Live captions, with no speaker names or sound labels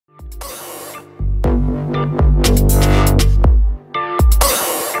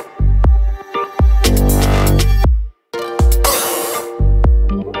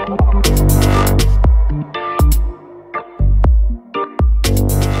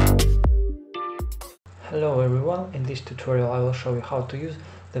Hello everyone, in this tutorial I will show you how to use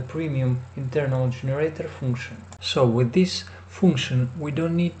the premium internal generator function. So with this function we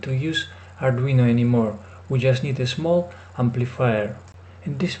don't need to use Arduino anymore, we just need a small amplifier.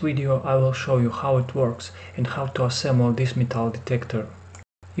 In this video I will show you how it works and how to assemble this metal detector.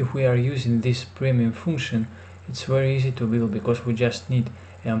 If we are using this premium function, it's very easy to build because we just need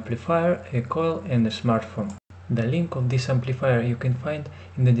an amplifier, a coil and a smartphone. The link of this amplifier you can find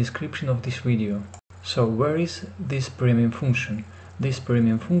in the description of this video. So where is this premium function? This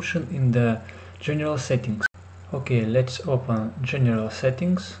premium function in the general settings. Okay, let's open general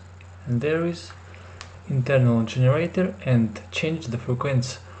settings and there is internal generator and change the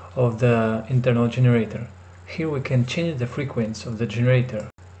frequency of the internal generator. Here we can change the frequency of the generator.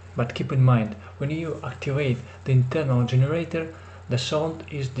 But keep in mind, when you activate the internal generator, the sound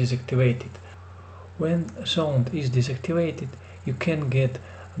is deactivated. When sound is deactivated, you can get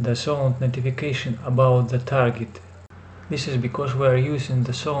the sound notification about the target. This is because we are using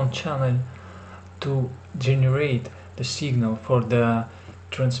the sound channel to generate the signal for the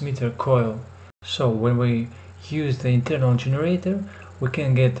transmitter coil. So when we use the internal generator, we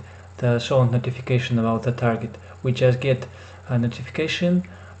can get the sound notification about the target. We just get a notification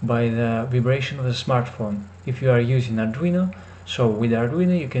by the vibration of the smartphone. If you are using Arduino, so with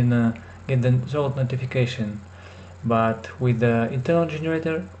Arduino you can get the sound notification, but with the internal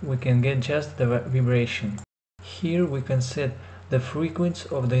generator we can get just the vibration. Here we can set the frequency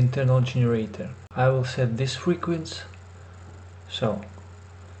of the internal generator. I will set this frequency, so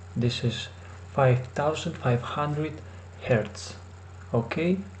this is 5500 Hertz.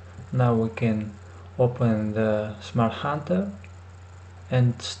 Okay, now we can open the Smart Hunter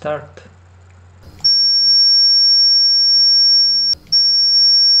and start.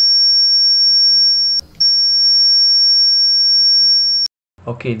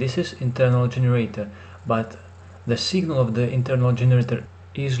 Okay, this is internal generator, but the signal of the internal generator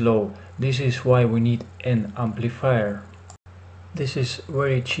is low. This is why we need an amplifier. This is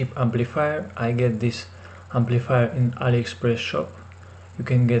very cheap amplifier. I get this amplifier in AliExpress shop. You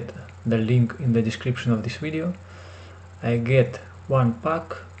can get the link in the description of this video. I get one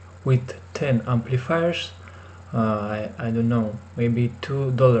pack with 10 amplifiers. I don't know, maybe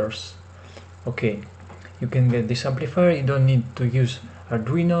 $2. Okay, you can get this amplifier. You don't need to use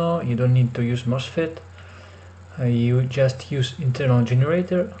Arduino, you don't need to use MOSFET, you just use internal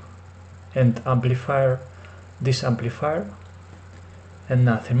generator and amplifier, this amplifier, and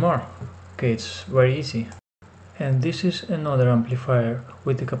nothing more. Okay, it's very easy. And this is another amplifier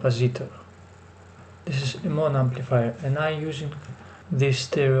with a capacitor. This is a mono amplifier and I'm using this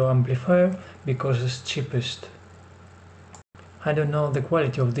stereo amplifier because it's cheapest. I don't know the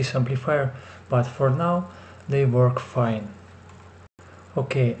quality of this amplifier, but for now they work fine.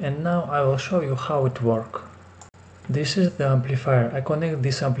 Okay, and now I will show you how it works. This is the amplifier. I connect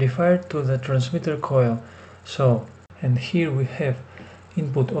this amplifier to the transmitter coil. So, and here we have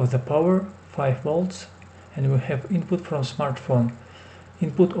input of the power, 5 volts, and we have input from smartphone,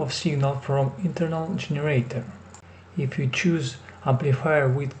 input of signal from internal generator. If you choose amplifier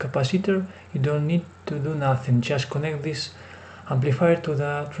with capacitor, you don't need to do nothing, just connect this amplifier to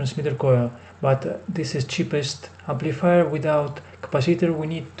the transmitter coil. But this is cheapest amplifier. Without capacitor we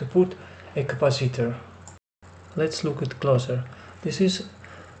need to put a capacitor. Let's look at closer. This is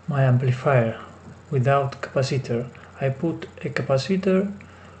my amplifier without capacitor. I put a capacitor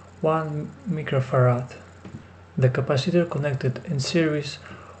 1 microfarad. The capacitor connected in series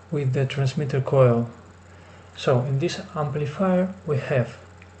with the transmitter coil. So in this amplifier we have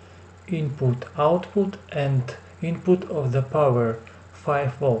input, output and input of the power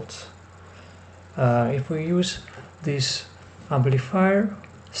 5 volts. If we use this amplifier,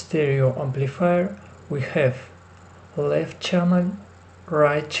 stereo amplifier, we have left channel,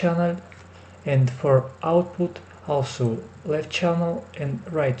 right channel, and for output also left channel and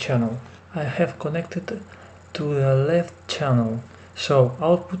right channel. I have connected to the left channel, so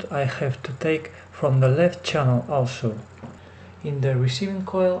output I have to take from the left channel also. In the receiving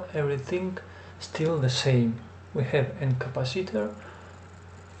coil everything still the same. We have a capacitor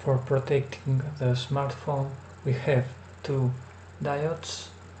for protecting the smartphone, we have 2 diodes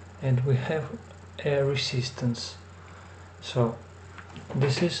and we have a resistance. So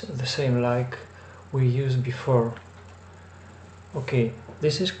this is the same like we used before. Okay,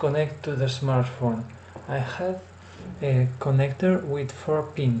 this is connected to the smartphone. I have a connector with 4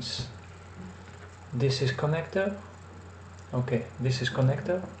 pins. This is connector. Okay, this is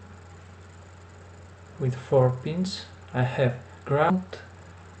connector with 4 pins. I have ground,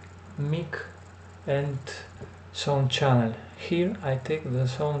 mic and sound channel. Here I take the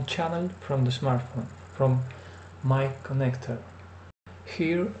sound channel from the smartphone. from my connector.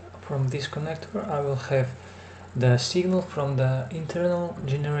 Here, from this connector, I will have the signal from the internal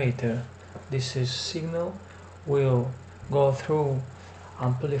generator. This signal will go through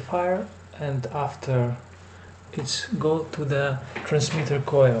amplifier and after it's go to the transmitter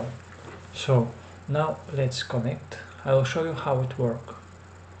coil. So now let's connect. I will show you how it works.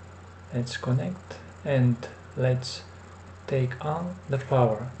 Let's connect and let's take on the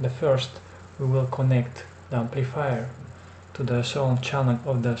power. The first we will connect the amplifier to the sound channel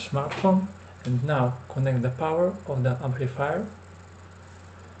of the smartphone, and now connect the power of the amplifier.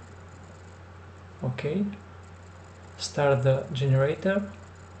 Okay, start the generator.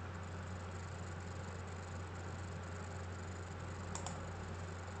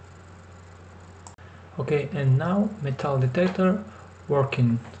 Okay, and now metal detector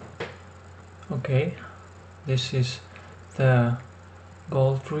working. Okay, this is the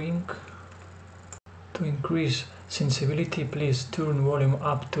gold ring. To increase sensibility, please turn volume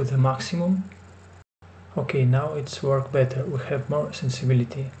up to the maximum. Okay, now it's work better, we have more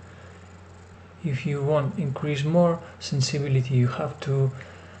sensibility. If you want increase more sensibility, you have to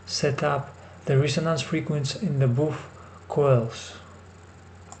set up the resonance frequency in the both coils.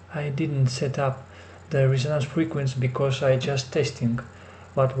 I didn't set up the resonance frequency because I just testing,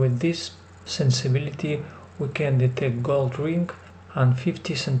 but with this sensibility we can detect gold ring and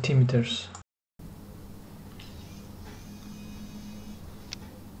 50 centimeters.